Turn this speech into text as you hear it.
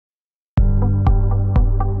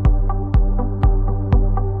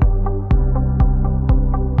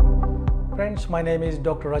friends, my name is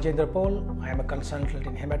Dr. Rajendra Pol. I am a consultant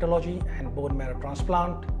in hematology and bone marrow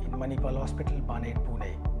transplant in Manipal Hospital Baner,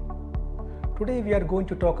 Pune. Today we are going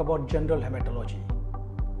to talk about general hematology.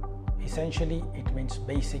 Essentially, it means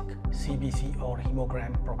basic CBC or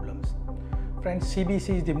hemogram problems. Friends,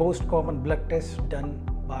 CBC is the most common blood test done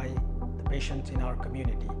by the patients in our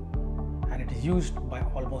community, and it is used by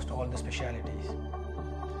almost all the specialties.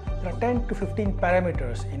 There are 10 to 15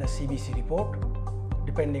 parameters in a CBC report,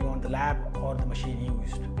 depending on the lab or the machine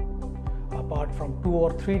used. Apart from 2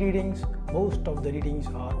 or 3 readings, most of the readings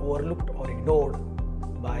are overlooked or ignored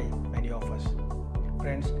by many of us.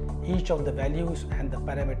 Friends, each of the values and the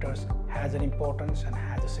parameters has an importance and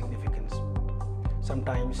has a significance.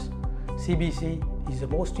 Sometimes CBC is the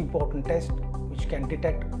most important test which can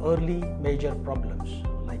detect early major problems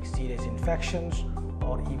like serious infections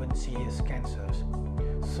or even serious cancers.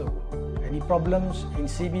 So, any problems in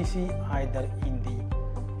CBC, either in the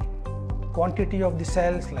quantity of the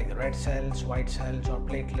cells like red cells, white cells or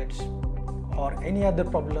platelets, or any other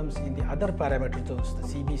problems in the other parameters of the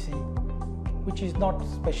CBC which is not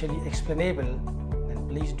specially explainable, then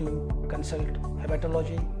please do consult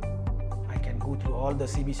hematology. I can go through all the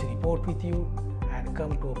CBC report with you and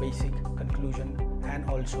come to a basic conclusion and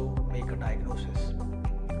also make a diagnosis.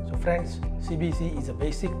 So friends, CBC is a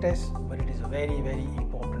basic test, but it is a very, very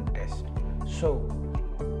important test. So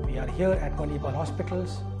we are here at Manipal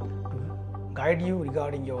Hospitals to guide you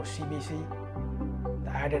regarding your CBC. The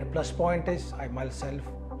added plus point is I myself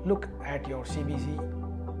look at your CBC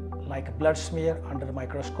like a blood smear under a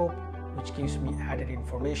microscope, which gives me added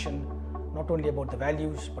information not only about the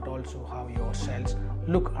values but also how your cells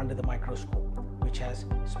look under the microscope, which has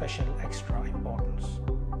special extra importance.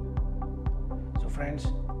 So friends,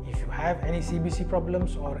 if you have any CBC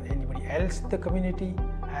problems or anybody else in the community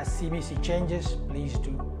has CBC changes, please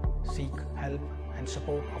do seek help and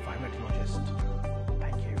support of a hematologist.